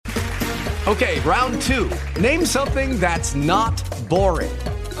Okay, round 2. Name something that's not boring.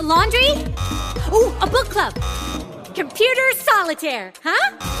 A laundry? Ooh, a book club. Computer solitaire,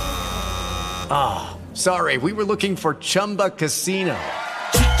 huh? Ah, sorry, we were looking for Chumba Casino.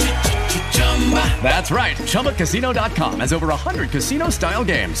 That's right, ChumbaCasino.com has over 100 casino-style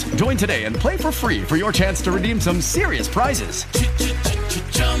games. Join today and play for free for your chance to redeem some serious prizes.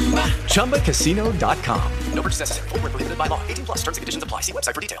 ChumbaCasino.com. No purchase necessary. Void where prohibited by law. 18 plus terms and conditions apply. See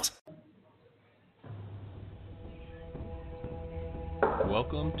website for details.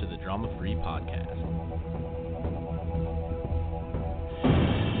 Welcome to the Drama Free Podcast.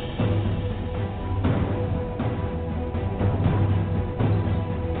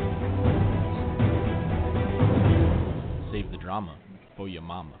 Save the drama for your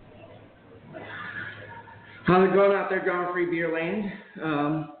mama. How's it going out there, Drama Free Beer Land?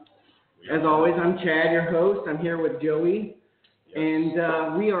 As always, I'm Chad, your host. I'm here with Joey,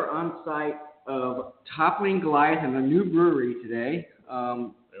 and we are on site of Toppling Goliath in a new brewery today.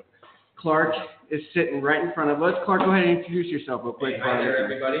 Clark is sitting right in front of us. Clark, go ahead and introduce yourself real quick. Hi there,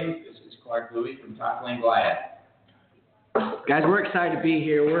 everybody. This is Clark Lewey from Toppling Goliath. Guys, we're excited to be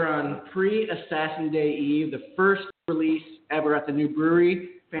here. We're on pre-Assassin Day Eve, the first release ever at the new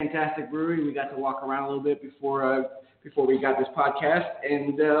brewery. Fantastic brewery. We got to walk around a little bit before we got this podcast,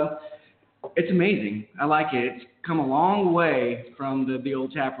 and it's amazing. I like it. It's come a long way from the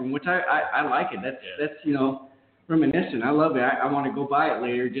old tap room, which I like it. That's reminiscent. I love it. I want to go by it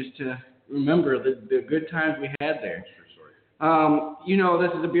later just to remember the good times we had there.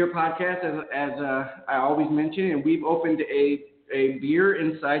 This is a beer podcast, as I always mention, and we've opened a beer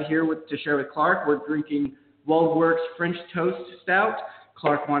inside here to share with Clark. We're drinking Waldworks French Toast Stout.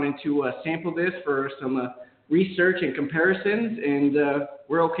 Clark wanted to sample this for some research and comparisons, and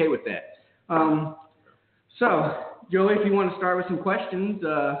we're okay with that. So, Joey, if you want to start with some questions.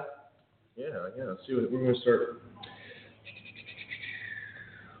 Yeah. Let's see what we're going to start.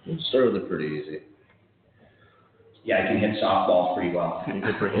 We'll start with it pretty easy. Yeah, I can hit softballs pretty well. We'll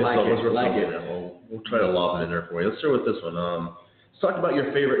try to lob it in there for you. Let's start with this one. Let's talk about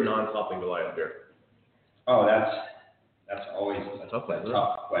your favorite non-Toppling Goliath beer. Oh, that's always a tough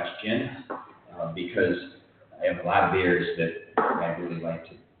question because I have a lot of beers that I really like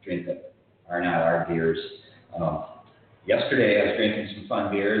to drink that are not our beers. Yesterday, I was drinking some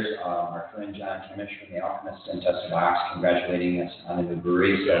fun beers. Our friend John Kimmich from The Alchemist sent us a box congratulating us on the new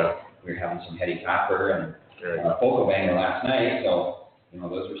brewery. So we were having some Heady Topper and Focal Banger last night. So,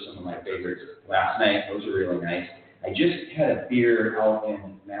 those were some of my favorites last night. Those are really nice. I just had a beer out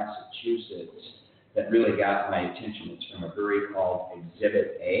in Massachusetts that really got my attention. It's from a brewery called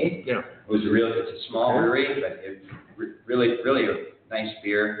Exhibit A. Yeah. It's a small brewery, but it's really, really a nice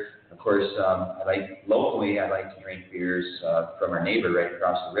beer. Of course, I like to drink beers from our neighbor right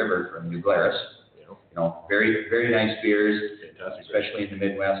across the river from New Glarus. Very, very nice beers. Fantastic. Especially in the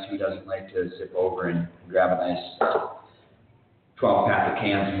Midwest. Who doesn't like to zip over and grab a nice 12-pack of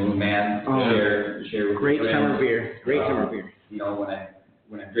cans of Moon Man? Share with great summer beer. Summer beer.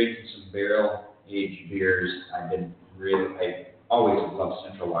 When I'm drinking some barrel-aged beers, I always love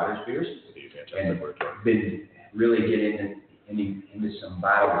Central Waters beers. And been really getting into some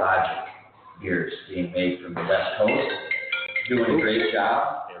Bottle Logic beers being made from the West Coast. Doing a great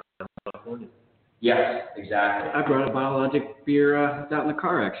job. California. Yes, exactly. I brought a Bottle Logic beer out in the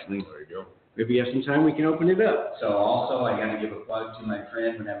car, actually. There you go. If you have some time, we can open it up. So also, I got to give a plug to my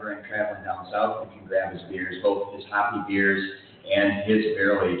friend whenever I'm traveling down south. You can grab his beers, both his hoppy beers and his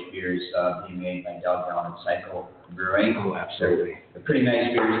barrel-aged beers being made by Doug down at Cycle Brewing. Oh, absolutely. They're pretty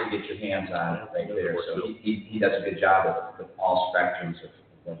nice beers to get your hands on right there. So he does a good job with all spectrums of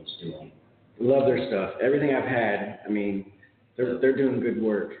what he's doing. Love their stuff. Everything I've had, they're doing good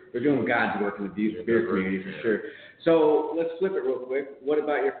work. They're doing God's work in the beer community for sure. So let's flip it real quick. What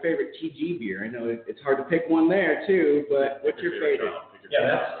about your favorite TG beer? I know it's hard to pick one there too, but what's your favorite?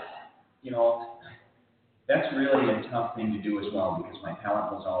 Yeah, that's really a tough thing to do as well because my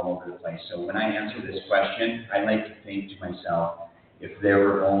palate goes all over the place. So when I answer this question, I like to think to myself, if there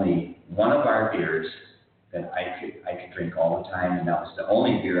were only one of our beers that I could drink all the time, and that was the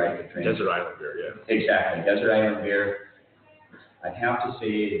only beer I could drink. Desert Island beer, yeah. Exactly, Desert Island beer. I'd have to say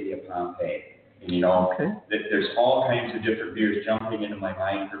it'd be a Pompeii. And there's all kinds of different beers jumping into my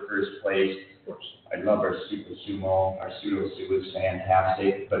mind for first place. Of course, I love our Super Sumo. Our Pseudo Sumo is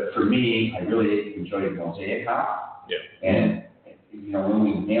fantastic. But for me, I really enjoy the Mosaic hop. Yeah. And when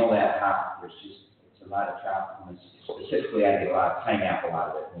we nail that hop, it's a lot of chocolate. Specifically, I get a lot of pineapple out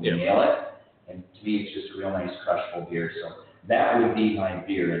of it when we nail it. And to me, it's just a real nice crushable beer. So that would be my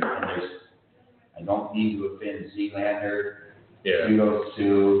beer. And I don't need to offend Zealander. Yeah. Pseudo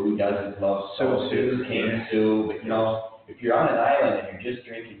Sue, who doesn't love Saboe Sue, King Sue, but if you're on an island and you're just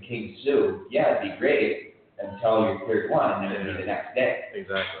drinking King Sue, yeah, it'd be great until your third one, and then it'd be the next day.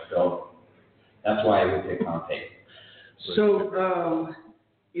 Exactly. So that's why I would pick Pompeii. So,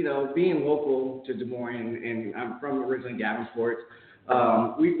 being local to Des Moines, and I'm from originally Davenport,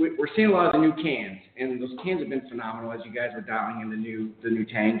 we're seeing a lot of the new cans, and those cans have been phenomenal as you guys are dialing in the new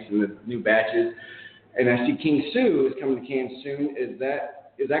tanks and the new batches. And I see King Sue is coming to cans soon. Is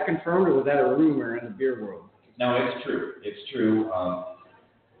that confirmed, or was that a rumor in the beer world? No, it's true. It's true.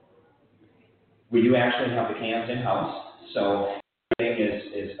 We do actually have the cans in-house, so everything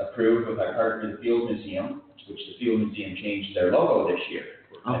is approved with our partner, the Field Museum, which the Field Museum changed their logo this year.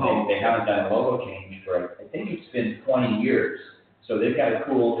 And they haven't done a logo change for, I think it's been 20 years. So they've got a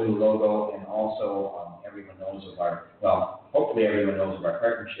cool new logo, and also everyone knows of hopefully everyone knows of our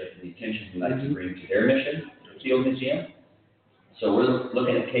partnership and the attention we like to bring to their mission, the Field Museum. So we're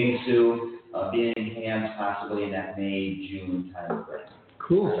looking at King Sue being in cans possibly in that May, June time frame.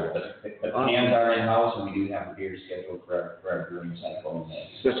 Cool. But the cans are in-house, and we do have a beer scheduled for our brewing cycle in May.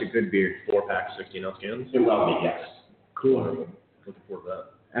 Such a good beer. 4-pack, 16-ounce cans? It will be, yes. Cool. Looking forward to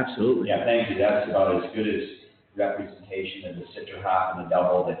that. Absolutely. Yeah, thank you. That's about as good as representation of the Citra Hop and the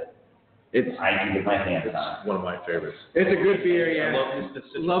double that I can get my hands on. It's one of my favorites. It's a good beer, yeah. I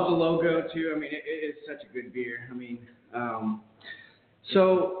love the logo too. I mean, it is such a good beer. I mean,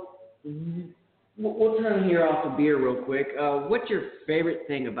 so we'll turn here off the beer real quick. What's your favorite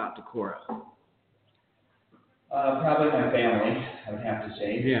thing about Decorah? Probably my family, I would have to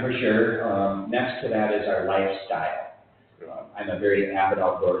say, for sure. Next to that is our lifestyle. I'm a very avid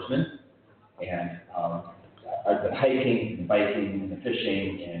outdoorsman, and the hiking, the biking, and the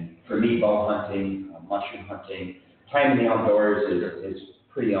fishing, and for me, bow hunting, mushroom hunting, time in the outdoors is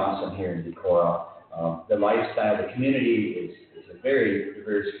pretty awesome here in Decorah. The lifestyle, the community is a very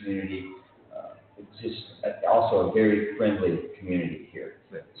diverse community. It's just also a very friendly community here.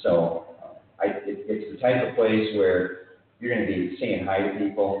 So it's the type of place where you're going to be saying hi to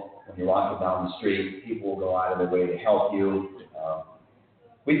people when you're walking down the street. People will go out of their way to help you.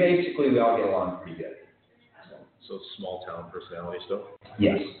 We all get along pretty good. So small town personality stuff?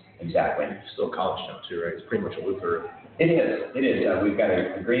 Yes, exactly. Still college town too, right? It's pretty much a Luther. It is. We've got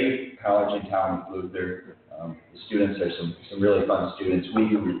a great college in town with Luther. The students are some really fun students. We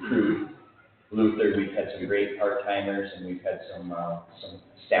do recruit Luther. We've had some great part-timers, and we've had some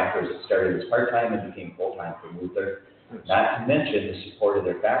staffers that started as part-time and became full-time from Luther. Not to mention the support of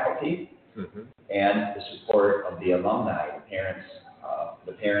their faculty and the support of the alumni,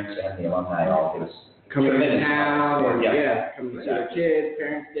 the parents and the alumni all give us coming to town, coming to see their kids,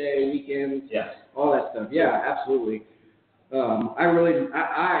 Parents' Day, weekends, all that stuff. Yeah, absolutely.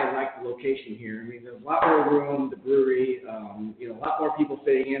 I like the location here. I mean, there's a lot more room, the brewery, a lot more people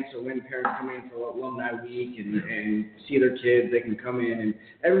fitting in. So when parents come in for alumni week and see their kids, they can come in and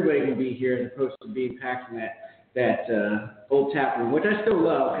everybody can be here as opposed to being packed in that old tap room, which I still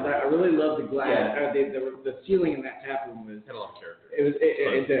love because I really love the glass. The ceiling in that tap room had a lot of character.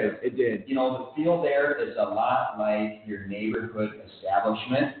 It did. The feel there is a lot like your neighborhood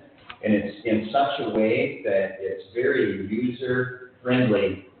establishment. And it's in such a way that it's very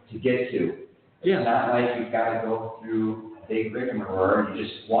user-friendly to get to. It's not like you've got to go through a big rigmarole. You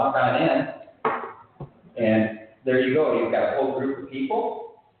just walk on in, and there you go. You've got a whole group of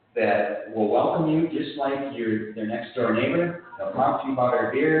people that will welcome you just like their next-door neighbor. They'll talk to you about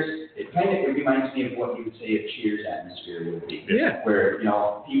our beers. It reminds me of what you would say a Cheers atmosphere would be. Where,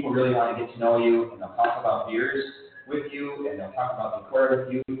 people really want to get to know you, and they'll talk about beers with you, and they'll talk about Decorah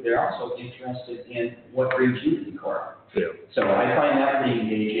with you. They're also interested in what brings you to Decorah. So I find that pretty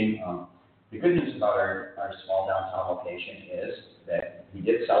engaging. The good news about our small downtown location is that we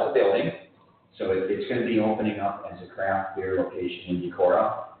did sell the building, so it's going to be opening up as a craft beer location in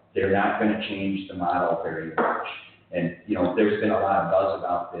Decorah. They're not going to change the model very much. And, there's been a lot of buzz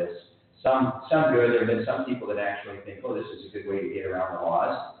about this. Some good. There have been some people that actually think, this is a good way to get around the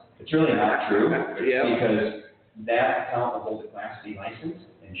laws. It's really not true because that account will hold a Class B license,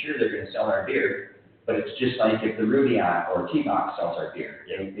 and sure, they're going to sell our beer, but it's just like if the Rubion or T-Box sells our beer.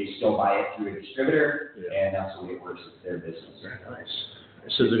 They still buy it through a distributor, and that's the way it works with their business. Very nice.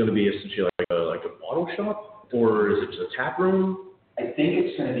 So is it going to be essentially like a bottle shop, or is it just a tap room? I think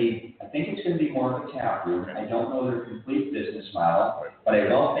it's going to be more of a tap room. I don't know their complete business model, but I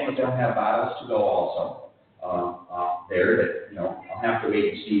don't think they'll have bottles to go also there. But I'll have to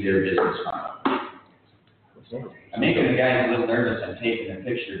wait and see their business model. I'm making the guys a little nervous. I'm taking a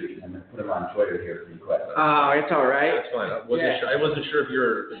picture because I'm going to put them on Twitter here pretty quick. Oh, it's all right. That's fine. I wasn't sure if you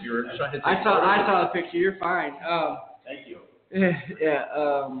were trying to take I saw the picture. You're fine. Thank you. Yeah.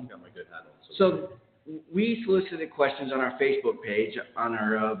 Got my good hat on. So we solicited questions on our Facebook page, on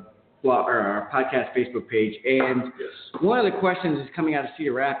our blog or our podcast Facebook page, and one of the questions is coming out of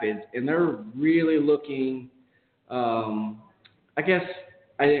Cedar Rapids, and they're really looking. I guess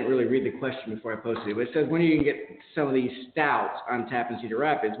I didn't really read the question before I posted it, but it says when are you going to get some of these stouts on tap in Cedar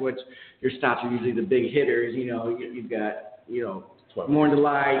Rapids, which your stouts are usually the big hitters. You've got Morning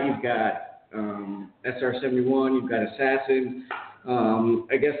Delight, you've got SR71, you've got Assassin.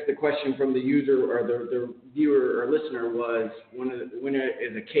 I guess the question from the user or the viewer or listener was when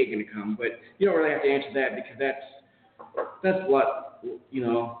is a cake going to come? But you don't really have to answer that because that's what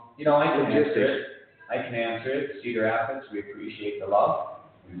I can answer it. Cedar Rapids, we appreciate the love.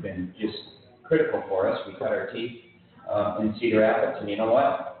 You've been just critical for us. We cut our teeth in Cedar Rapids, and you know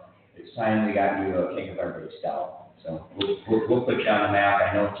what? It's time we got you a King of our Big Stout. So we'll put you on the map.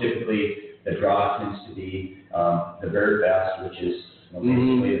 I know typically the draw tends to be the Bird Fest, which is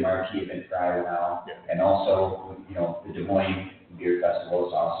basically the marquee event Friday now, and also the Des Moines Beer Festival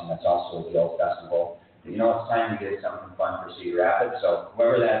is awesome. That's also a Guild Festival. But, it's time to get something fun for Cedar Rapids. So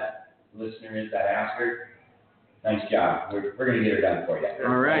whoever that listener is, that asker, nice job. We're going to get her done for you.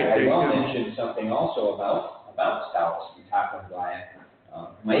 All right. I will mention something also about stouts and Toppling Goliath.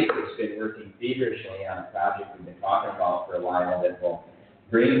 Mike has been working feverishly on a project we've been talking about for a while that will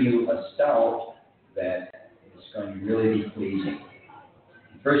bring you a stout that is going to really be pleasing.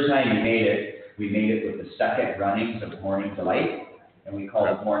 The first time we made it with the second runnings of Morning Delight, and we call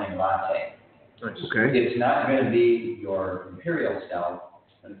it Morning Latte. Nice. Okay. It's not going to be your imperial stout,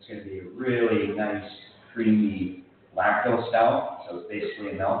 but it's going to be a really nice, creamy lactose stout. So it's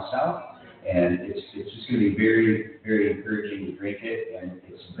basically a milk stout. And it's just going to be very, very encouraging to drink it, and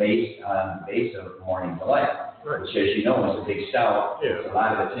it's based on the base of Morning Delight, which, as you know, is a big stout. It's a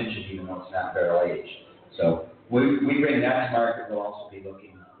lot of attention, even though it's not barrel aged. So we bring that to market. We'll also be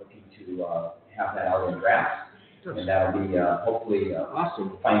looking to have that out in draft, and that'll be hopefully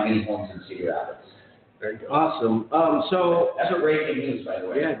awesome. Find many homes in Cedar Rapids. Awesome. So that's breaking news, by the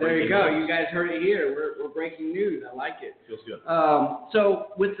way. Yeah, there you go. You guys heard it here. We're breaking news. I like it. Feels good. So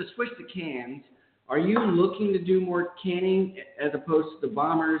with the switch to cans, are you looking to do more canning as opposed to the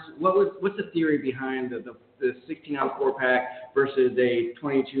bombers? What's the theory behind the 16-ounce 4-pack versus a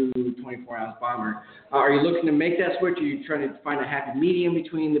 22, 24-ounce bomber? Are you looking to make that switch? Are you trying to find a happy medium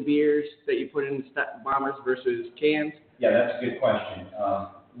between the beers that you put in bombers versus cans? Yeah, that's a good question.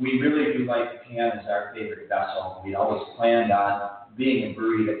 We really do like the can as our favorite vessel. We always planned on being a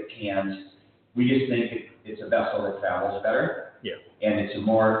brewery that cans. We just think it's a vessel that travels better. Yeah. And it's a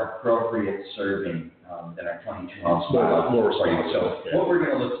more appropriate serving than our 22-ounce bottle. More so what we're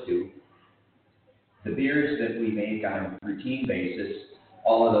going to look to do, the beers that we make on a routine basis,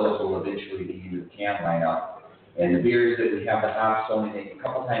 all of those will eventually be in the can lineup. And the beers that we have the hops only make a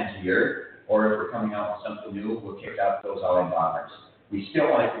couple times a year, or if we're coming out with something new, we'll kick out those all in bombers. We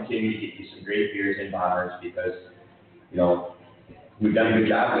still want to continue to get you some great beers in bombers because, we've done a good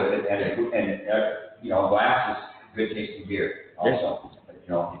job with it, and glass is good tasting beer also.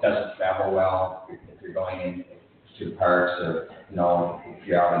 It doesn't travel well if you're going into the parks or, if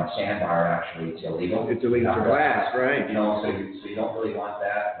you're out on the sandbar, actually, it's illegal. It's illegal for glass, right? So you don't really want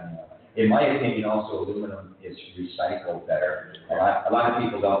that. And, in my opinion, also, aluminum is recycled better. A lot of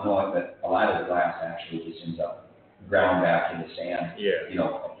people don't know it, but a lot of the glass actually just ends up ground back in the sand,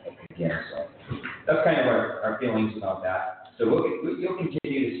 again. So that's kind of our feelings about that. So you'll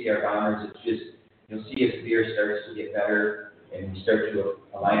continue to see our bombers. It's just, you'll see as beer starts to get better and we start to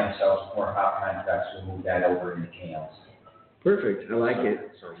align ourselves with more hop contracts, we'll move that over into cans. Perfect. I like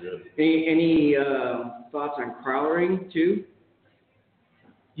it. Sounds good. Any thoughts on crowlering too?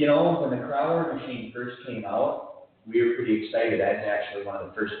 When the crowler machine first came out, we were pretty excited. I was actually one of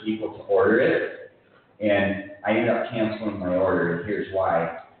the first people to order it. And I ended up canceling my order, and here's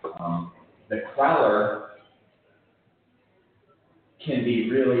why. The crowler can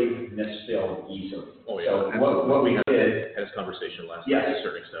be really misfilled easily. Oh, yeah. So what we did... had this conversation last yes. night to a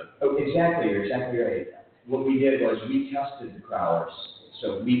certain extent. Oh, exactly. You're exactly right. What we did was we tested the crowlers.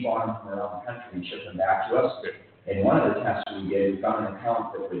 So we bought them from around the country and shipped them back to us. Okay. And one of the tests we did, we found an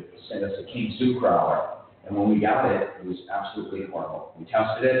account that would send us a King Sue crowler. And when we got it, it was absolutely horrible. We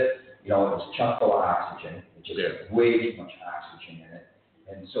tested it. It was chock full of oxygen. It just had way too much oxygen in it.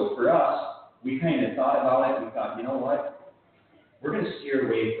 And so for us, we kind of thought about it. We thought, you know what? We're going to steer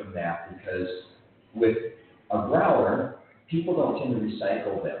away from that because with a growler, people don't tend to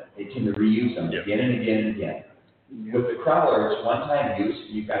recycle them. They tend to reuse them again and again and again. With the crowler, it's one-time use,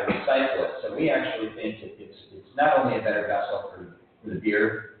 and you've got to recycle it. So we actually think it's not only a better vessel for the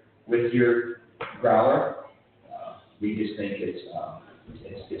beer with your growler, we just think it's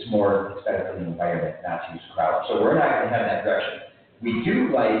better for the environment not to use growlers. So we're not going to have that direction. We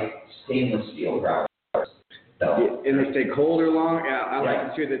do like stainless steel growlers. So, and they stay colder long. Yeah, I like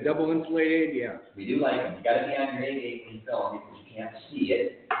to see the double insulated. Yeah. We do like them. You got to be on your A game when you film because you can't see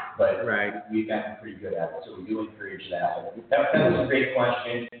it, but we've gotten pretty good at it. So we do encourage that. That was a great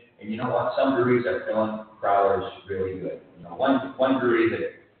question. And you know what? Some breweries are filling growlers really good. You know, one brewery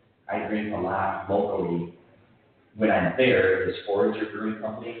that I drink a lot locally when I'm there is Forager Brewing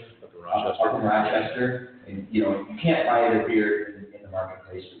Company up in Rochester. And you know, you can't buy their beer in the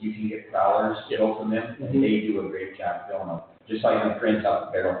marketplace, but you can get growlers still from them, and they do a great job filling them. Just like my friends up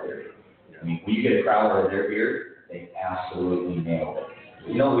at Barrel Theory. I mean, when you get a growler of their beer, they absolutely nailed it.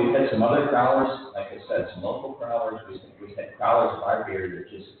 You know, we've had some other growlers, like I said, some local growlers. We've had growlers of our beer that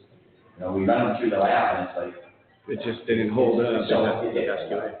just, you know, we run them through the lab, and it's like, it just didn't hold up.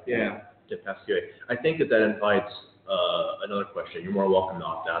 Get past QA. I think that invites another question. You're more welcome to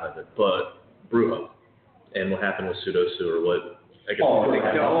opt out of it, but Brew Hub and what happened with Sudosu or what? I guess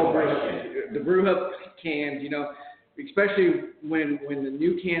the Brew Hub cans, you know, especially when the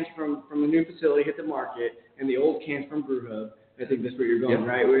new cans from the new facility hit the market and the old cans from Brew Hub. I think that's where you're going,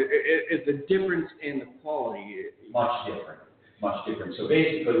 right? It's the difference in the quality. Much different. So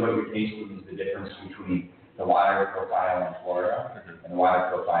basically, what you're tasting is the difference between the water profile in Florida and the water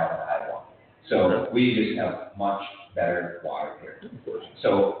profile in Iowa. So we just have much better water here.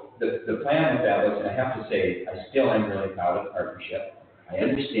 So the plan with that was, and I have to say, I still am really proud of the partnership. I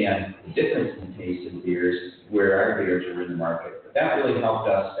understand the difference in taste of beers where our beers are in the market. But that really helped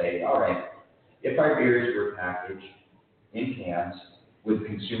us say, all right, if our beers were packaged in cans, would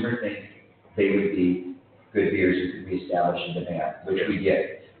consumers think they would be good beers that could be established in demand, which we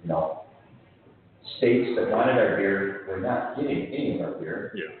did. You know, states that wanted our beer were not getting any of our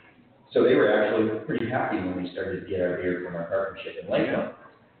beer. Yeah. So they were actually pretty happy when we started to get our beer from our partnership in Lakeland.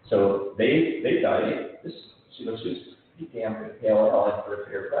 So they thought, hey, this is pretty damn good pale ale for a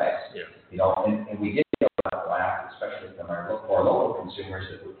fair price. Yeah. You know, and we did get a lot of laugh, especially from our more local consumers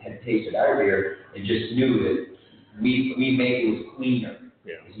that had tasted our beer and just knew that we made it was cleaner.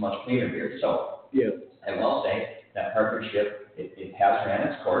 Yeah. It was much cleaner beer. So I will say that partnership, it has ran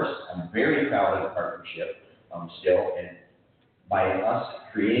its course. I'm very proud of the partnership still, and by us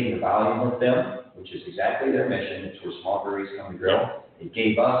creating the volume with them, which is exactly their mission, it's where small breweries come to grow, it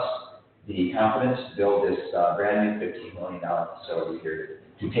gave us the confidence to build this brand new $15 million facility here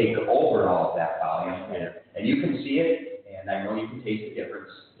to take over all of that volume. And you can see it, and I know you can taste the difference.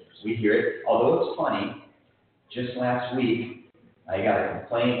 We hear it. Although it's funny, just last week, I got a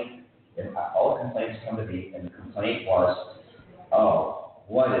complaint, and all complaints come to me, and the complaint was, oh,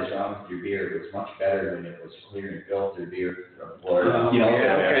 what is wrong with your beer? It was much better when it was clear and filtered beer from Florida.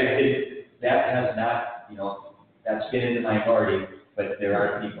 That has not, that's been in the minority, but there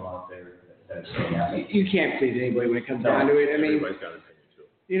are people out there that are saying that. You can't please anybody when it comes down to it. I mean,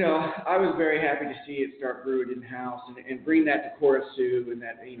 I was very happy to see it start brewed in-house and bring that to Chorus Sioux and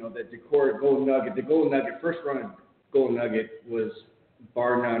that, that Decorah Golden Nugget. The Golden Nugget, first run of Golden Nugget was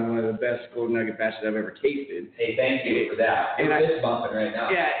bar none one of the best Golden Nugget batches I've ever tasted. Hey, thank you for that. And I'm fist bumping right now.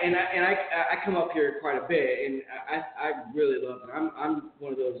 Yeah, and I come up here quite a bit, and I really love it. I'm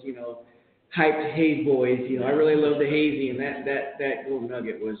one of those, hyped haze boys. I really love the hazy, and that Golden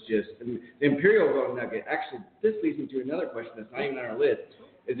Nugget was just the Imperial Golden Nugget. Actually, this leads me to another question that's not even on our list.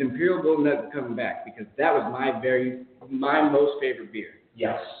 Is Imperial Golden Nugget coming back? Because that was my most favorite beer.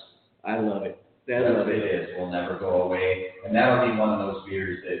 Yes. I love it. Yes, it is. Will never go away. And that'll be one of those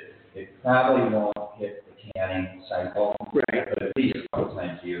beers that it probably won't hit the canning cycle. Right. But at least a couple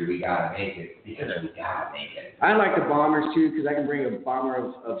times a year, we got to make it because we got to make it. I like the bombers, too, because I can bring a bomber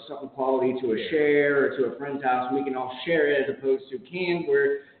of something quality to a share or to a friend's house, and we can all share it as opposed to cans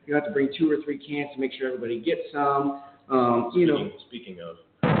where you have to bring 2 or 3 cans to make sure everybody gets some. Speaking of.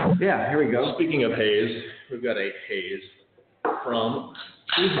 Yeah, here we go. Speaking of haze, we've got a haze from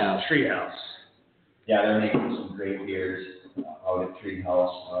Treehouse. Yeah, they're making some great beers out at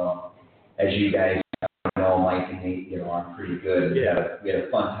Treehouse. As you guys know, Mike and Nate, are pretty good. Yeah. We had a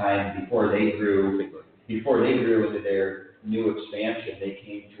fun time before they grew into their new expansion. They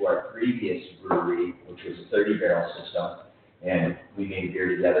came to our previous brewery, which was a 30-barrel system, and we made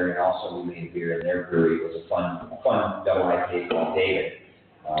beer together. And also, we made beer in their brewery. It was a fun double IPA called David.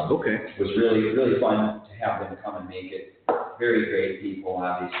 It was really, really fun to have them come and make it. Very great people,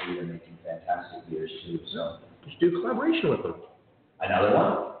 obviously. They're making fantastic beers, too. So just do a collaboration with them. Another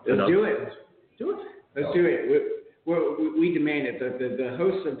one? Let's do it. Let's do it. We demand it. The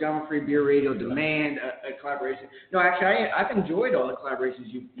hosts of Drama Free Beer Radio demand a collaboration. No, actually, I've enjoyed all the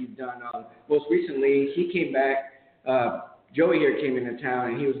collaborations you've done. Most recently, he came back Joey here came into town,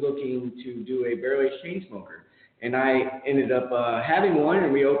 and he was looking to do a barrel-aged chain smoker. And I ended up having one,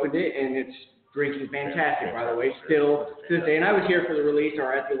 and we opened it, and it's drinking fantastic, by the way, still to this day. And I was here for the release,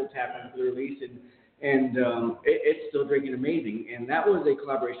 or at the old tap room for the release, and it's still drinking amazing. And that was a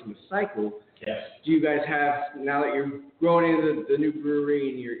collaboration with Cycle. Yes. Do you guys have, now that you're growing into the new brewery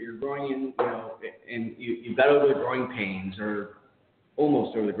and you're growing in, and you've got over the growing pains, or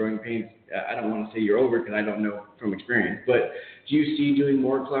almost over the growing pains? I don't want to say you're over because I don't know from experience, but do you see doing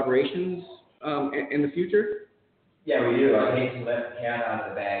more collaborations in the future? Yeah, we do. I hate to let the cat out of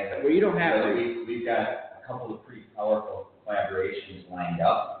the bag, but well, you don't have to. We've got a couple of pretty powerful collaborations lined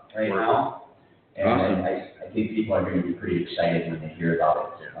up right now, and awesome. I think people are going to be pretty excited when they hear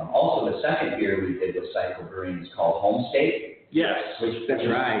about it. Also, the second beer we did with Cycle Brewing is called Homestay. Yes, that's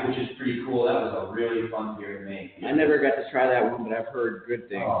right. Which is pretty cool. That was a really fun beer to make. I never got to try that one, but I've heard good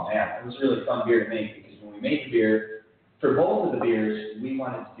things. Oh man, it was a really fun beer to make because when we made the beer, for both of the beers, we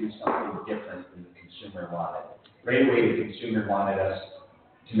wanted to do something different than the consumer wanted. Right away, the consumer wanted us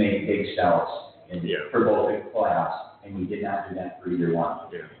to make big stouts for both the collabs, and we did not do that for either one.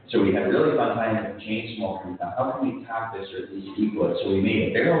 Yeah. So we had a really fun time with the chain smoker. We thought, how can we top this or at least equal it? So we made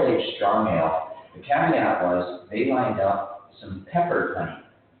a barrel-aged strong ale. The caveat was they lined up some pepper honey.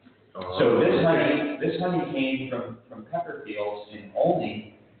 So this honey came from pepper fields, and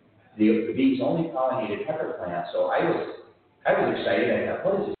only the bees only pollinated pepper plants. So I was excited. I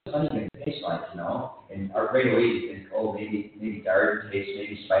thought, what is this honey going to taste like, And right away you think, oh, maybe garden taste,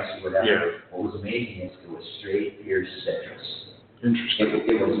 maybe spicy, whatever. Yeah. What was amazing is it was straight pure citrus. Interesting.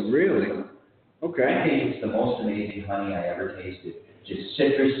 It was really okay. I think it's the most amazing honey I ever tasted. Just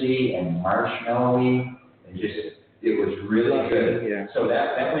citrusy and marshmallowy, and it was really good. Yeah. So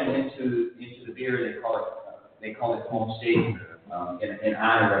that went into the beer. They call it Homestay in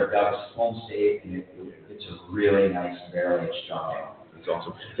honor of Doug's Homestay, and it's a really nice barrel-aged strong ale. That's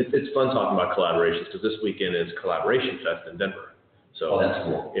awesome. It's fun talking about collaborations because this weekend is Collaboration Fest in Denver. So that's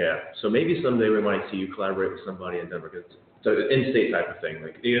cool. Yeah. So maybe someday we might see you collaborate with somebody in Denver. Cause it's an in-state type of thing.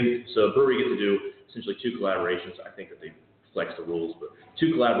 So a brewery gets to do essentially 2 collaborations. I think that they flex the rules, but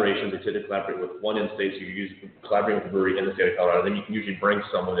 2 collaborations. They tend to collaborate with one in-state, so you're collaborating with the brewery in the state of Colorado. Then you can usually bring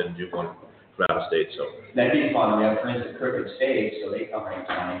someone in and do one from out of state. So that'd be fun. We have friends at Crooked State, so they come right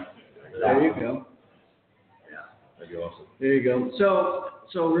down. There you go. That'd be awesome. There you go.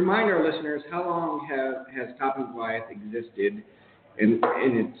 So remind our listeners, how long has Toppling Goliath existed, and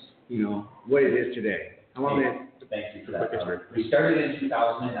it's what it is today? How long? Thank you for that. We started in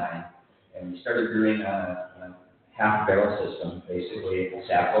 2009, and we started brewing on a half barrel system, basically a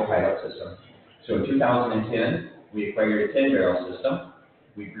Saboe pilot system. So in 2010, we acquired a 10-barrel system.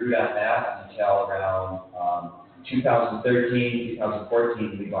 We brewed on that until around 2013,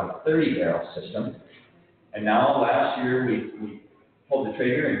 2014, we bought a 30-barrel system. And now last year, we pulled the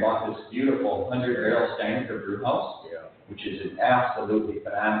trigger and bought this beautiful 100-barrel Steinecker brew house, which is an absolutely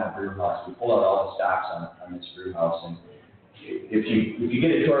phenomenal brew house. We pulled out all the stocks on this brew house, and if you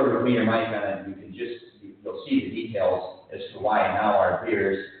get a tour with me or Mike on it, you'll see the details as to why now our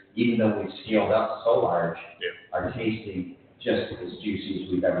beers, even though we've scaled up so large, are tasting just as juicy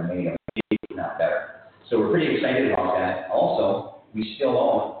as we've ever made them, if not better. So we're pretty excited about that. Also, we still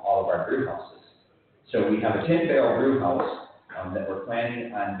own all of our brew houses. So we have a 10-barrel brew house that we're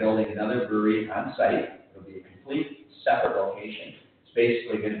planning on building another brewery on site. It'll be a complete separate location. It's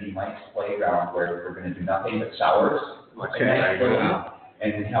basically going to be Mike's playground where we're going to do nothing but sours.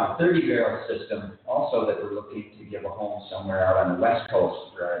 And we have a 30-barrel system also that we're looking to give a home somewhere out on the West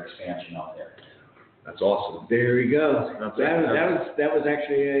Coast for our expansion out there. That's awesome. There we go. That was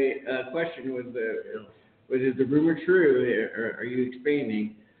actually a question. Was the rumor true, or are you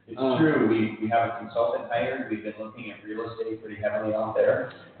expanding? It's true. We have a consultant hired. We've been looking at real estate pretty heavily out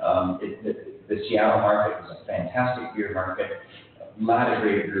there. The Seattle market is a fantastic beer market. A lot of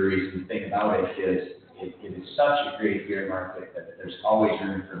great breweries. The thing about it is it is such a great beer market that there's always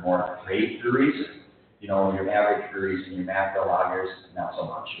room for more great breweries. Your average breweries and your macro lagers, not so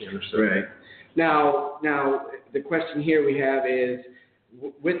much. Right. Now the question here we have is,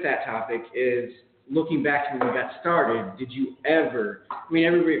 with that topic, is looking back to when we got started, did you ever,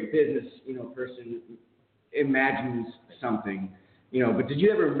 every business, person imagines something, but did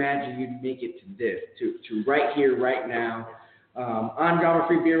you ever imagine you'd make it to this, to right here, right now, on Drama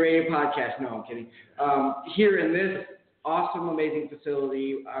Free Beer Radio Podcast? No, I'm kidding. Here in this awesome, amazing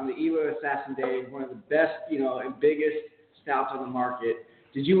facility on the eve of Assassin Day, one of the best, and biggest stouts on the market.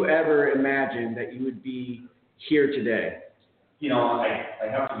 Did you ever imagine that you would be here today? I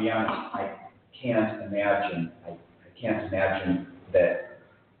have to be honest. I can't imagine that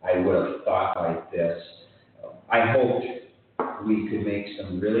I would have thought like this. I hoped we could make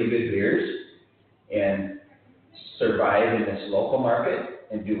some really good beers and survive in this local market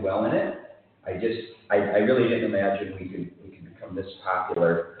and do well in it. I really didn't imagine we could become this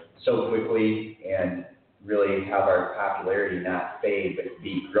popular so quickly and really have our popularity not fade but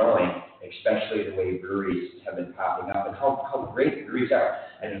be growing, especially the way breweries have been popping up and how great breweries are.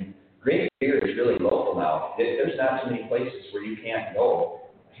 I mean, great beer is really local now. There's not too many places where you can't go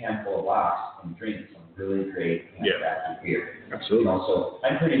a handful of blocks and drink some really great handcrafted beer. Absolutely. So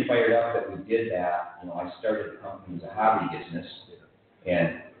I'm pretty fired up that we did that. I started the company as a hobby business,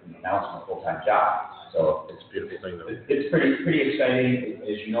 and now it's my full-time job. So it's a beautiful thing, though. It's pretty exciting.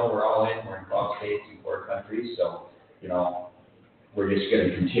 As you know, we're all in. We're in 12 states and 4 countries. So, we're just going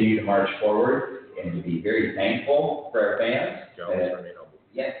to continue to march forward and to be very thankful for our fans.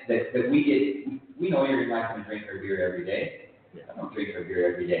 That we know you're not going to drink our beer every day. Yeah. I don't drink our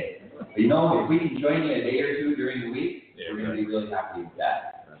beer every day. But if we can join you a day or two during the week, we're going to be really happy with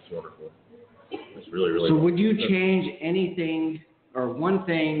that. That's wonderful. That's really, really So cool. would you change anything or one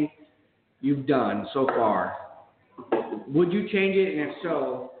thing you've done so far? Would you change it? And if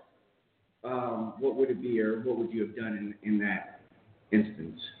so, what would it be, or what would you have done in that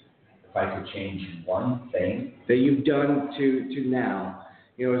instance? If I could change one thing that you've done to now,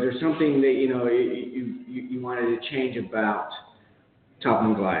 is there something that you wanted to change about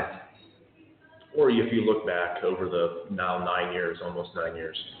Toppling Goliath? Or if you look back over the now 9 years, almost 9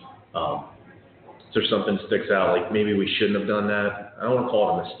 years, is there something that sticks out? Like maybe we shouldn't have done that. I don't want to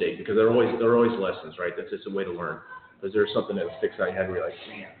call it a mistake because there are always lessons, right? That's just a way to learn. Is there something that sticks out in your head where you're like,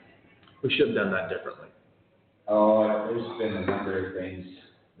 man, we should have done that differently? Oh, there's been a number of things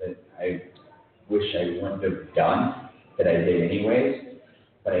that I wish I wouldn't have done that I did anyways,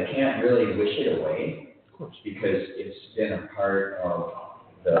 but I can't really wish it away, of course, because it's been a part of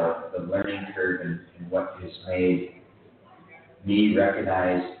the learning curve and what has made me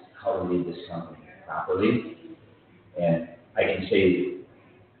recognize how to lead this company properly. And I can say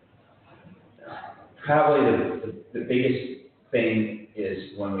probably the biggest thing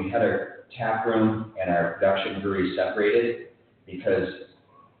is when we had our tap room and our production brewery separated, because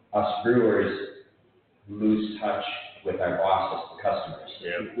us brewers lose touch with our bosses, the customers.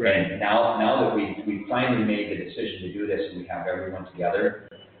 Yeah, right. And now that we finally made the decision to do this and we have everyone together,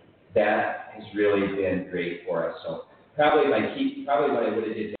 that has really been great for us. So probably what I would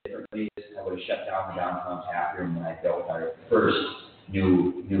have did differently is I would have shut down the downtown tap room when I built our first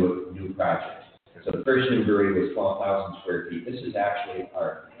new project. So the first new brewery was 12,000 square feet. This is actually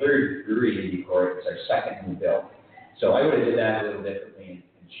our third brewery in Detroit. It's our second new build. So I would have did that a little differently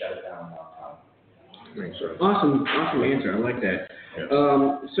and shut it down downtown. Awesome answer. I like that.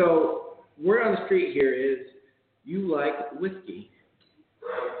 Yeah. So word on the street here is you like whiskey.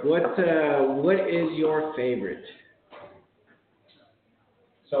 What is your favorite?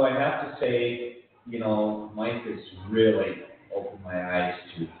 So I have to say, Mike has really opened my eyes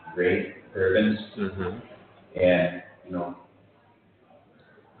to great bourbons. Mm-hmm. And,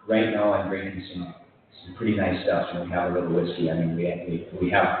 right now I'm drinking some pretty nice stuff, and we have a little whiskey. I mean, we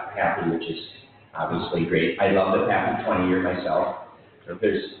have Pappy, which is obviously great. I love the Pappy 20 year myself.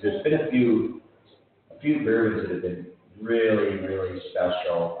 There's been a few bourbons that have been really, really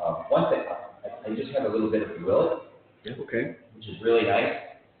special. One thing, I just have a little bit of Willet, okay, which is really nice.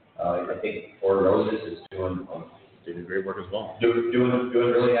 I think Four Roses is doing great work as well. Doing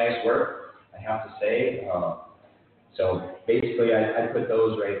really nice work, I have to say. So basically, I put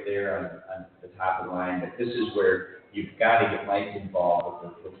those right there on the top of the line. But this is where you've got to get Mike involved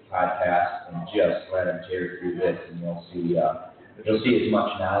with the podcast and just let him tear through this, and you'll see as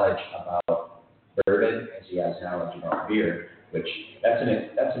much knowledge about bourbon as he has knowledge about beer. Which that's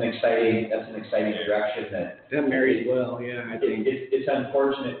an exciting direction that marries well. Yeah, I think it's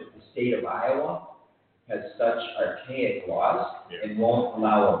unfortunate that the state of Iowa has such archaic laws and won't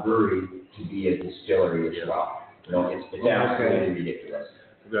allow a brewery to be a distillery as well. It's absolutely ridiculous.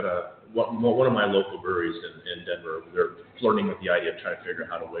 We've got one of my local breweries in Denver. They're flirting with the idea of trying to figure out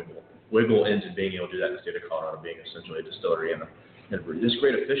how to wiggle into being able to do that in the state of Colorado, being essentially a distillery and a brewery. There's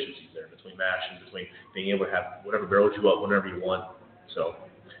great efficiencies there between mash and between being able to have whatever barrels you want whenever you want. So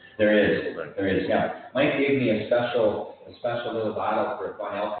there is, yeah. Mike gave me a special little bottle for a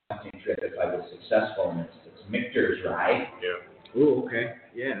fun elk hunting trip if I was successful, and it's Michter's Rye. Yeah. Oh, okay.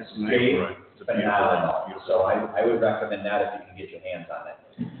 Yeah, that's nice. Right. It's phenomenal. So I would recommend that if you can get your hands on it.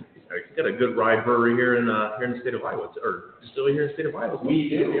 We've got a good rye brewery here in the state of Iowa, or distillery here in the state of Iowa. We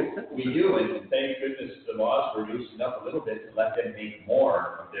do, and thank goodness the laws were loosened up a little bit to let them make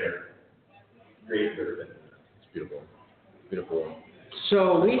more of their great bourbon. It's beautiful.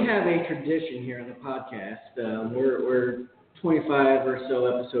 So we have a tradition here on the podcast. We're 25 or so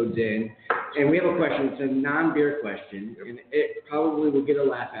episodes in, and we have a question. It's a non-beer question, and it probably will get a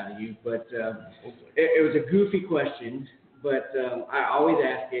laugh out of you, but it was a goofy question, but I always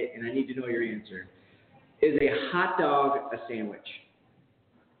ask it, and I need to know your answer. Is a hot dog a sandwich?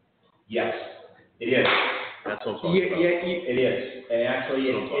 Yes, it is. That's what I'm talking about. It is. And actually,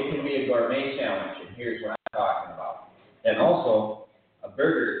 it can be a gourmet sandwich, and here's what I'm talking about. And also, a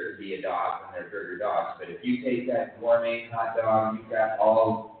burger could be a dog when they're burger dogs, but if you take that gourmet hot dog, you've got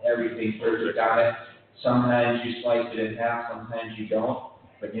everything perfect on it. Sometimes you slice it in half, sometimes you don't.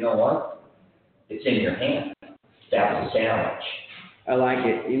 But you know what? It's in your hand. That's a sandwich. I like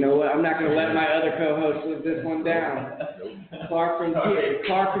it. You know what? I'm not going to let my other co-host live this one down. Clark from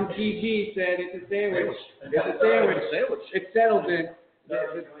TG said it's a sandwich. It's a sandwich. It's settled in.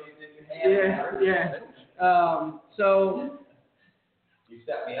 Yeah. So. You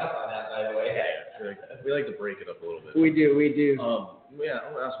set me up on that, by the way. We like to break it up a little bit. We do. Yeah,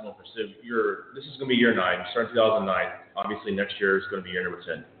 I'm going to ask one for Sid. This is going to be year 9. Starting 2009. Obviously, next year is going to be year number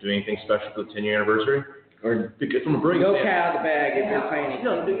 10. Do anything special for the 10-year anniversary? Or from a brewing standpoint? No cat out of the bag if you're planning.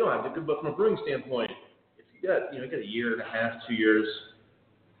 No, you don't have to. But from a brewing standpoint, if you got a year and a half, 2 years,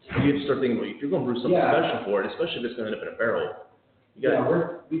 you have to start thinking about if you're going to brew something special for it, especially if it's going to end up in a barrel.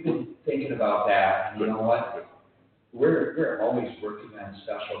 We've been thinking about that. You know what? We're always working on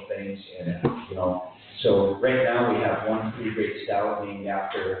special things, and so right now we have one pretty great stout named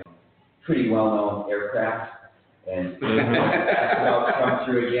after a pretty well-known aircraft, and that's about to come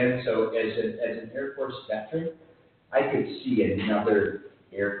through again. So as an Air Force veteran, I could see another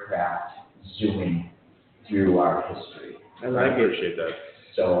aircraft zooming through our history. I appreciate that.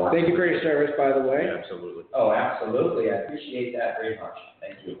 So thank you for your service, by the way. Yeah, absolutely. Oh, absolutely. I appreciate that very much.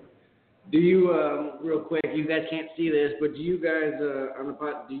 Thank you. Do you, real quick, you guys can't see this, but do you guys on the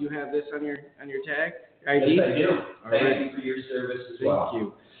pot? Do you have this on your tag? ID? Yes, I do. Thank right. you for your service as well. Thank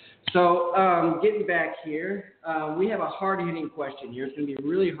you. So, getting back here, we have a hard-hitting question here. It's going to be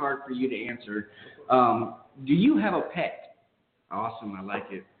really hard for you to answer. Do you have a pet? Awesome, I like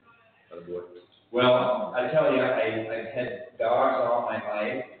it. Well, I tell you, I've had dogs all my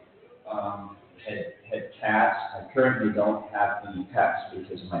life. Had cats. I currently don't have any pets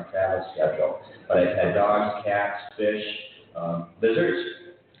because of my travel schedule. But I've had dogs, cats, fish, lizards,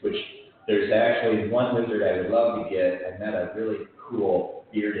 which there's actually one lizard I would love to get. I met a really cool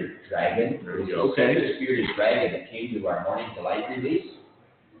bearded dragon. Okay. This bearded dragon that came to our Morning Delight release.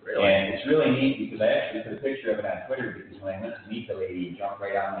 Really? And it's really neat because I actually put a picture of it on Twitter because when I went to meet the lady, he jumped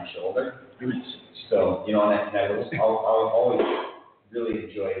right on my shoulder. So, and I always really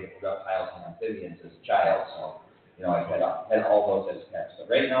enjoyed reptiles and amphibians as a child. So, I've had all those as pets. But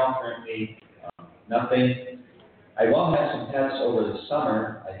right now, currently, nothing. I will have some pets over the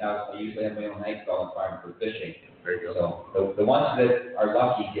summer. I usually have my own night crawler farm for fishing. There you go. So the ones that are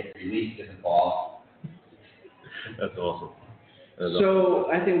lucky get released in the fall. That's awesome.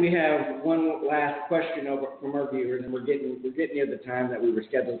 So I think we have one last question from our viewers, and we're getting near the time that we were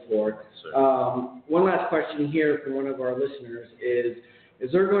scheduled for. One last question here from one of our listeners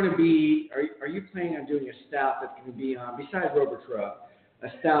is there going to be? Are you planning on doing a stout that's going to be on besides Rover Truck, a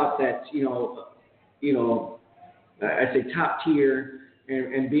stout that's I say top tier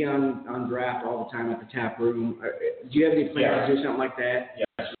and be on draft all the time at the tap room? Do you have any plans to do something like that?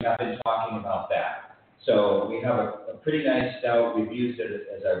 Yes, we have been talking about that. So we have a pretty nice stout. We've used it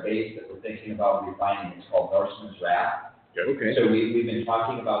as our base that we're thinking about refining. It's called Norseman's Wrath. Okay. So we've been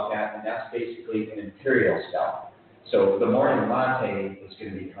talking about that, and that's basically an imperial stout. So the morning latte is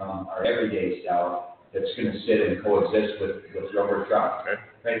going to become our everyday stout that's going to sit and coexist with Rover Truck. Okay.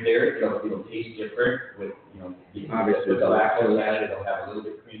 Right there, it'll taste different with obviously with the lactose added. It'll have a little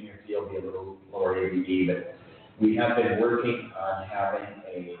bit creamier feel, be a little lower ABV. But we have been working on having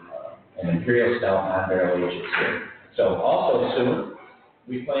an imperial stout non-barrel aged soon. So also soon,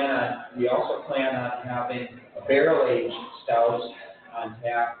 we also plan on having a barrel aged stout on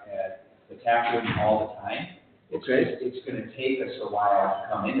tap at the tap room all the time. It's going to take us a while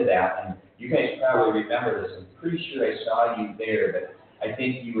to come into that, and you guys probably remember this. I'm pretty sure I saw you there, but I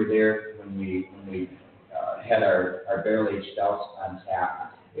think you were there when we had our barrel aged stouts on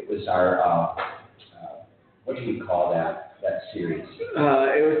tap. It was our what do we call that series? It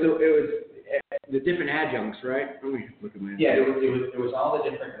was the different adjuncts, right? Let me look at my. Yeah, it was all the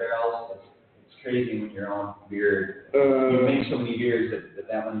different barrels. It's crazy when you're on beer. You make so many beers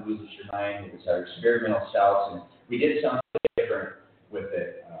that one loses your mind. It was our experimental stouts, and we did something different with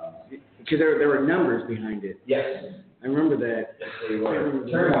it. Because there were numbers behind it. Yes. I remember that. Yes, they were.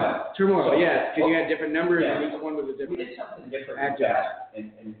 Turmoil. Yes, because you had different numbers and each one was a We different. did something different with that,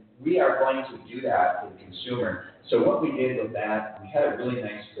 and we are going to do that for the consumer. So what we did with that, we had a really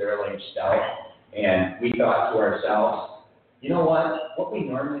nice barrel-aged stout, and we thought to ourselves, you know what? What we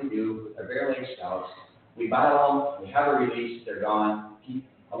normally do with our barrel-aged stouts, we bottle them, we have a release, they're gone.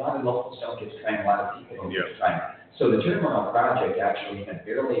 A lot of locals don't get to try them, a lot of people don't get to try them. So the Turmoil Project actually had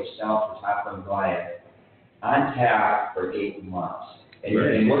barrel-aged stout for Toppling Goliath on tap for 8 months.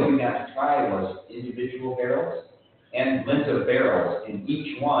 And what you got to try was individual barrels and blends of barrels. In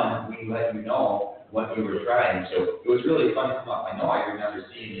each one, we let you know what you were trying. So it was really fun to come up. I know I remember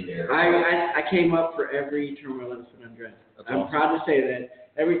seeing you there. I came up for every Turmoil episode on Dress. I'm proud to say that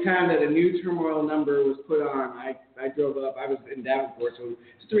every time that a new Turmoil number was put on, I drove up. I was in Davenport, so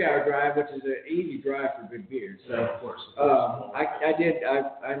it's a 3-hour drive, which is an easy drive for good beer. So of course.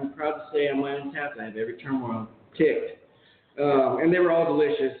 I'm proud to say on my own tap I have every Turmoil ticked. And they were all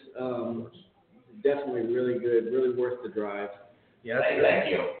delicious. Definitely really good, really worth the drive. Yeah, thank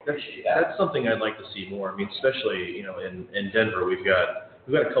you. That's something I'd like to see more. I mean, especially in Denver, we've got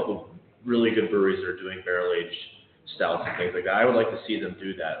a couple really good breweries that are doing barrel-aged stouts and things like that. I would like to see them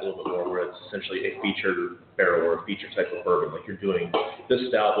do that a little bit more, where it's essentially a featured barrel or a featured type of bourbon. Like you're doing, this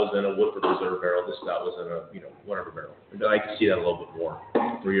stout was in a Woodford Reserve barrel, this stout was in a whatever barrel. I'd like to see that a little bit more,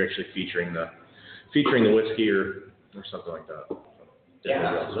 where you're actually featuring the whiskey or something like that.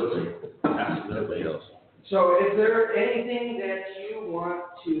 Yeah, absolutely. So is there anything that you want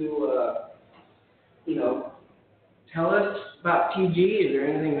to, tell us about TG? Is there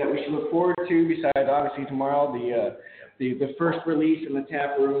anything that we should look forward to besides obviously tomorrow, the first release in the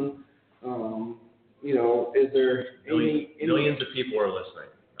tap room? Is there millions of people are listening?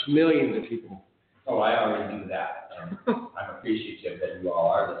 Millions of people. Oh, I already knew that. I'm appreciative that you all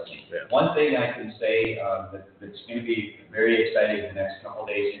are listening. Yeah. One thing I can say that's going to be very exciting the next couple of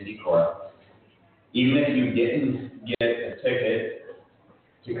days in Decorah, even if you didn't get a ticket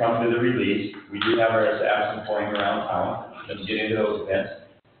to come to the release, we do have our assassins going around town. Let's get into those events.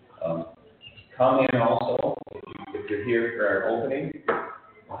 Come in also, if you're here for our opening,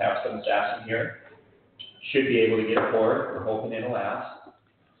 we'll have some assassins here. Should be able to get a pour. We're hoping it'll last.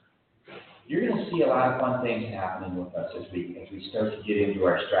 You're going to see a lot of fun things happening with us as we start to get into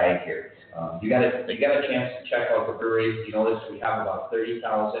our stride here. You got a chance to check out the brewery. You notice we have about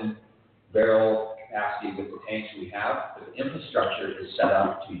 30,000 barrel capacity with the tanks we have. The infrastructure is set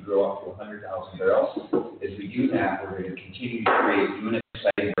up to grow up to 100,000 barrels. As we do that, we're going to continue to create new and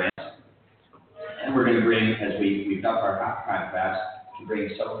exciting brands. And we're going to bring, as we've done our hot contrast, to bring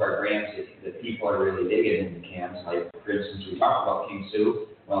some of our brands that people are really digging in the cans. Like, for instance, we talked about King Sue.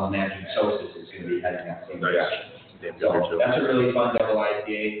 Well, Imagine Solstice is going to be heading that same direction. So that's a really fun double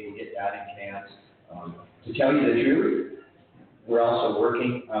IPA. We'll get that in cans. To tell you the truth, we're also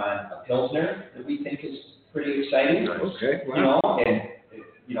working on a Pilsner that we think is pretty exciting. Okay. Wow.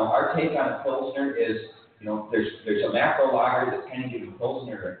 And our take on a Pilsner is, there's a macro lager that's kind of giving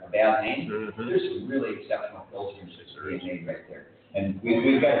Pilsner a bad name. Mm-hmm. There's some really exceptional Pilsners that's being made right there. And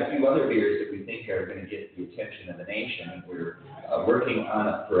we've got a few other beers that we think are going to get the attention of the nation. We're working on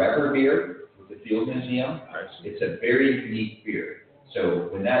a Forever beer with the Field Museum. It's a very unique beer. So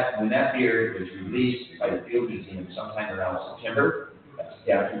when that beer is released by the Field Museum sometime around September, that's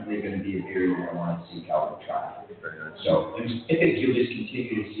definitely going to be a beer you're going to want to seek out and try. So I think you'll just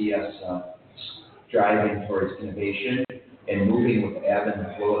continue to see us driving towards innovation and moving with the ebb and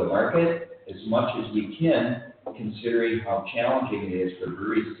the flow of the market as much as we can, considering how challenging it is for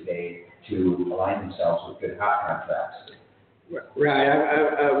breweries today to align themselves with good hop contracts.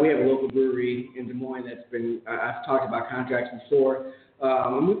 Right. We have a local brewery in Des Moines that's been, I've talked about contracts before,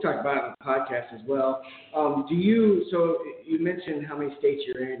 and we've talked about it on the podcast as well. So you mentioned how many states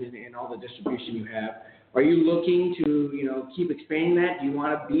you're in and all the distribution you have. Are you looking to, keep expanding that? Do you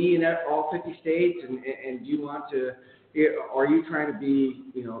want to be in all 50 states? And do you want to, are you trying to be,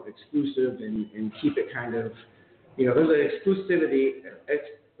 exclusive and keep it kind of, there's an exclusivity,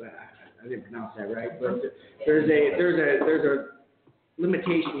 I didn't pronounce that right, but there's a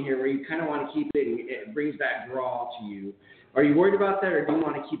limitation here where you kind of want to keep it and it brings that draw to you. Are you worried about that, or do you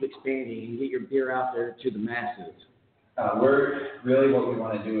want to keep expanding and get your beer out there to the masses? What we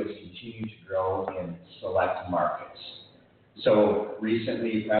want to do is continue to grow in select markets. So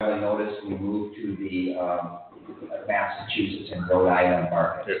recently, you probably noticed we moved to the Massachusetts and Rhode Island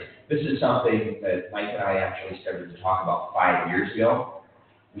market. This is something that Mike and I actually started to talk about 5 years ago.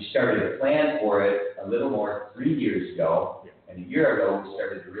 We started to plan for it a little more 3 years ago, and a year ago we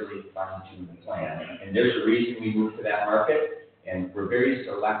started to really fine-tune the plan. And there's a reason we moved to that market, and we're very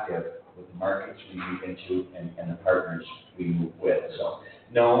selective with the markets we move into and the partners we move with. So,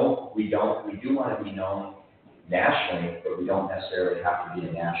 no, we don't. We do want to be known nationally, but we don't necessarily have to be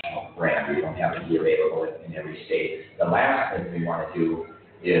a national brand. We don't have to be available in every state. The last thing we want to do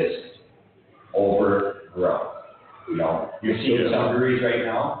is overgrow. You know, you're seeing some breweries right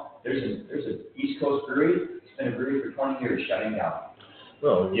now. There's an East Coast brewery. It's been a brewery for 20 years, shutting down.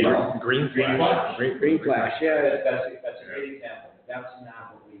 Well, you know, Green Flash. Green Flash, yeah. That's a great example. That's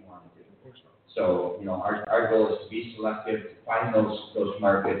not what we want to do. So, you know, our goal is to be selective, to find those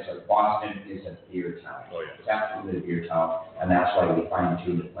markets. Boston is a beer town. Oh, yeah. It's absolutely a beer town, and that's why we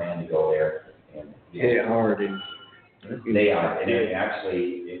fine-tune the plan to go there. And They are. They are, and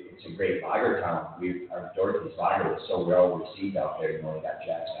it's a great lager town. Our Dorothy's lager was so well received out there. You know, we got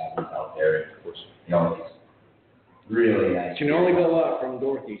Jack Sabbae out there, and of course, you know, it's really nice. Can only go up from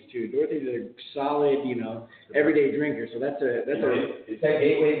Dorothy's too. Dorothy's a solid, you know, everyday drinker. So it's that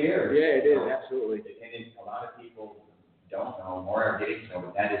gateway beer. Yeah, it is, absolutely. And a lot of people don't know, more are getting to know,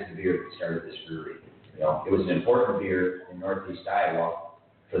 but that is the beer that started this brewery. You know, it was an important beer in Northeast Iowa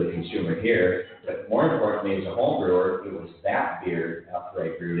for the consumer here, but more importantly, as a home brewer, it was that beer after I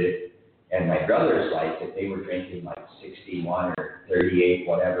brewed it, and my brothers liked it. They were drinking like 61 or 38,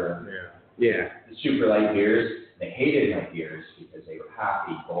 whatever. Yeah. The super light beers. They hated my beers because they were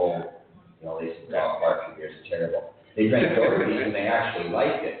hoppy, bold. You know, they said, "Oh, Barker beers are terrible." They drank Dorothy's and they actually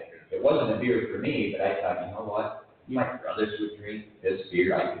liked it. It wasn't a beer for me, but I thought, you know what? My brothers would drink this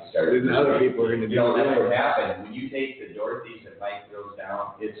beer. I could start. And other people are going to do it. You know, that's what happened. When you take the Dorothy's that Mike throws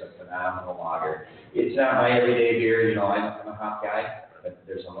down, it's a phenomenal lager. It's not my everyday beer. You know, I'm a hop guy, but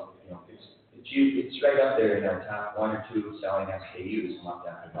there's it's right up there in our top 1 or 2 selling SKUs month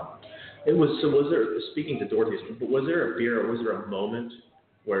after month. It was. So was there? Speaking to Dorothy's, was there a beer? Or was there a moment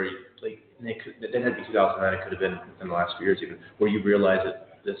where, that had to be 2009. It could have been in the last few years, even where you realized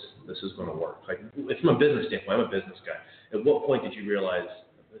that this is going to work. Like, from a business standpoint, I'm a business guy. At what point did you realize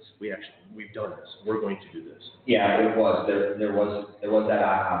we've done this? We're going to do this. Yeah, it was. There was that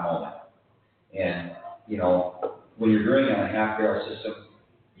aha moment, and you know, when you're brewing on a half barrel system,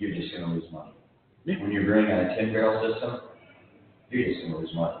 you're just going to lose money. Yeah. When you're brewing on a 10-barrel system, you're just going to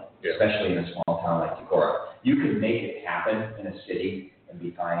lose money. Yeah. Especially in a small town like Decorah. You can make it happen in a city and be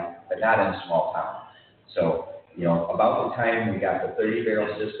fine, but not in a small town. So, you know, about the time we got the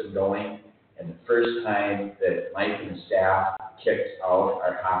 30-barrel system going, and the first time that Mike and the staff kicked out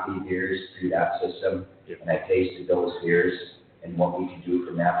our hoppy beers through that system, and I tasted those beers and what we could do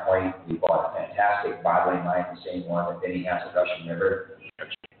from that point, we bought a fantastic bottling line, the same one that Benny has at Russian River.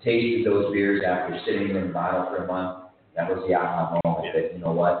 Tasted those beers after sitting in the bottle for a month. That was the aha moment that, you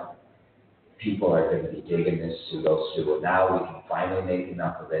know what, people are going to be digging this pseudo stew. Now we can finally make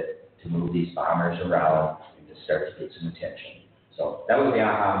enough of it to move these bombers around and to start to get some attention. So that was the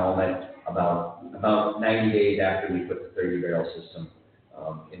aha moment about 90 days after we put the 30-barrel system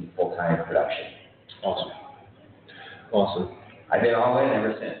into full-time production. Awesome. I've been all in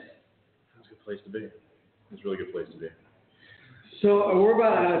ever since. It's a good place to be. It's a really good place to be. So we're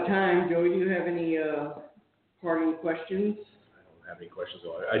about out of time. Joey, do you have any parting questions? I don't have any questions.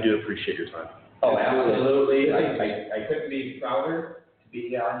 I do appreciate your time. Oh, absolutely. I couldn't be prouder to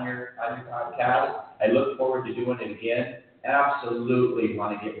be on your podcast. I look forward to doing it again. Absolutely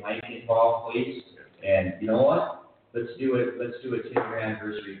want to get Mike involved, please. And you know what? Let's do it. Let's do a 10-year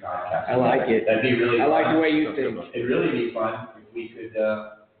anniversary podcast. I like it. That'd be really fun. I like the way you think. It'd really be fun if we could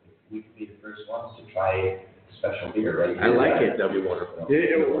be the first ones to try special beer right here. I like it. That'd be wonderful.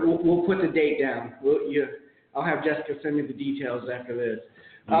 We'll put the date down. I'll have Jessica send me the details after this.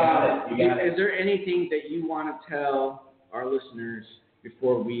 You got it. Is there anything that you want to tell our listeners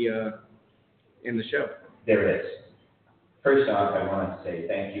before we end the show? There is. First off, I want to say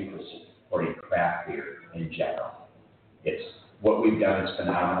thank you for supporting craft beer in general. It's what we've done is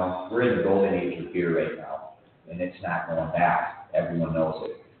phenomenal. We're in the golden age of beer right now, and it's not going back. Everyone knows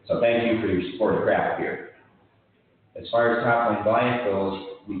it. So thank you for your support of craft beer. As far as Toppling Goliath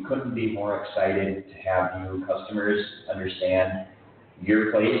goes, we couldn't be more excited to have you customers understand your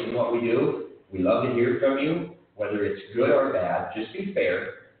place in what we do. We love to hear from you, whether it's good or bad. Just be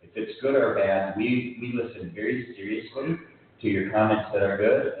fair. If it's good or bad, we listen very seriously to your comments that are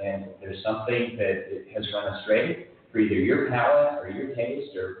good, and if there's something that has run astray for either your palate or your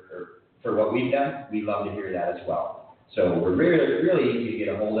taste or for what we've done, we love to hear that as well. So we're really, really easy to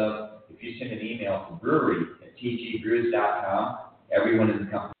get a hold of. If you send an email to brewery@tgbrews.com, everyone in the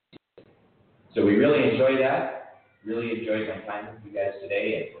company. So we really enjoy that. Really enjoyed my time with you guys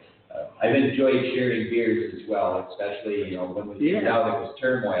today. And I've enjoyed sharing beers as well, especially, when we found out it was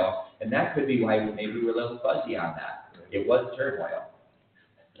turmoil. And that could be why maybe we're a little fuzzy on that. It was turmoil.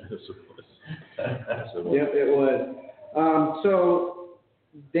 Yes, it was. Yep, it was. So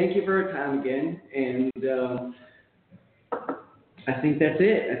thank you for your time again, and I think that's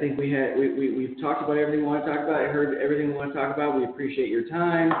it. I think we've talked about everything we want to talk about. I heard everything we want to talk about. We appreciate your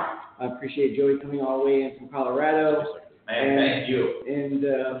time. I appreciate Joey coming all the way in from Colorado. Man, thank you. And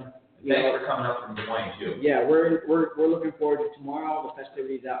thanks for coming up from Des Moines too. Yeah, we're looking forward to tomorrow. The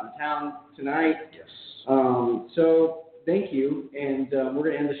festivities out in town tonight. Yes. So thank you, and we're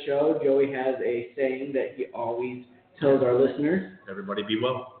gonna end the show. Joey has a saying that he always tells our listeners. Everybody be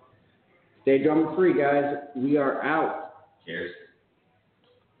well. Stay drama free, guys. We are out. Cheers.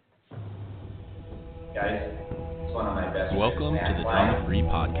 Guys, it's one of my best Welcome friends, to the Matt Drama Free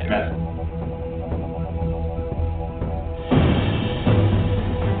Podcast.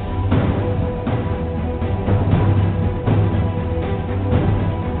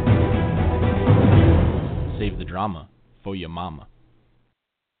 Save the drama for your mama.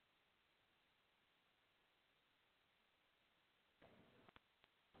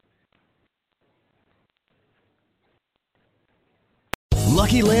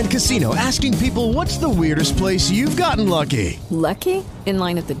 Lucky Land Casino, asking people, what's the weirdest place you've gotten lucky? Lucky? In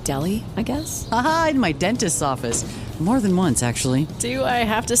line at the deli, I guess? Aha, in my dentist's office. More than once, actually. Do I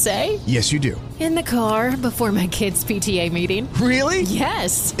have to say? Yes, you do. In the car before my kids' PTA meeting. Really?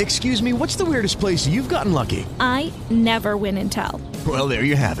 Yes. Excuse me, what's the weirdest place you've gotten lucky? I never win and tell. Well, there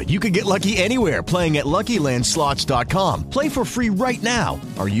you have it. You can get lucky anywhere, playing at LuckyLandSlots.com. Play for free right now.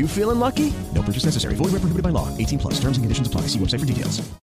 Are you feeling lucky? No purchase necessary. Void where prohibited by law. 18+. Terms and conditions apply. See website for details.